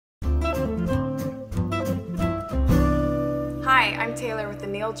Hi, I'm Taylor with the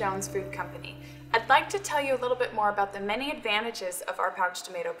Neil Jones Food Company. I'd like to tell you a little bit more about the many advantages of our pouch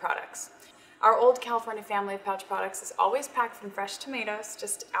tomato products. Our Old California family of pouch products is always packed from fresh tomatoes,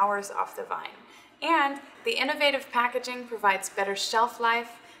 just hours off the vine. And the innovative packaging provides better shelf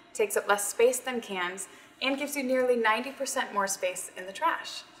life, takes up less space than cans, and gives you nearly 90% more space in the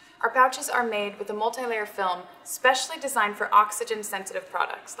trash. Our pouches are made with a multi-layer film specially designed for oxygen-sensitive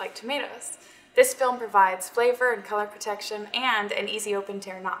products like tomatoes. This film provides flavor and color protection and an easy open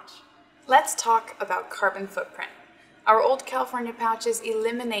tear notch. Let's talk about carbon footprint. Our Old California pouches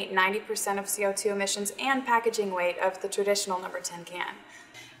eliminate 90% of CO2 emissions and packaging weight of the traditional number 10 can.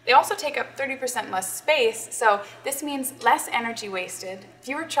 They also take up 30% less space, so this means less energy wasted,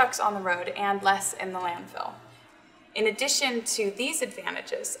 fewer trucks on the road, and less in the landfill. In addition to these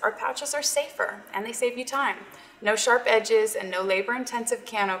advantages, our pouches are safer and they save you time. No sharp edges and no labor-intensive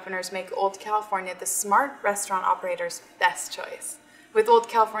can openers make Old California the smart restaurant operator's best choice. With Old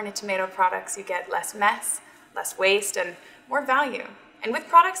California tomato products, you get less mess, less waste, and more value. And with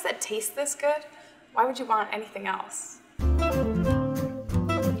products that taste this good, why would you want anything else?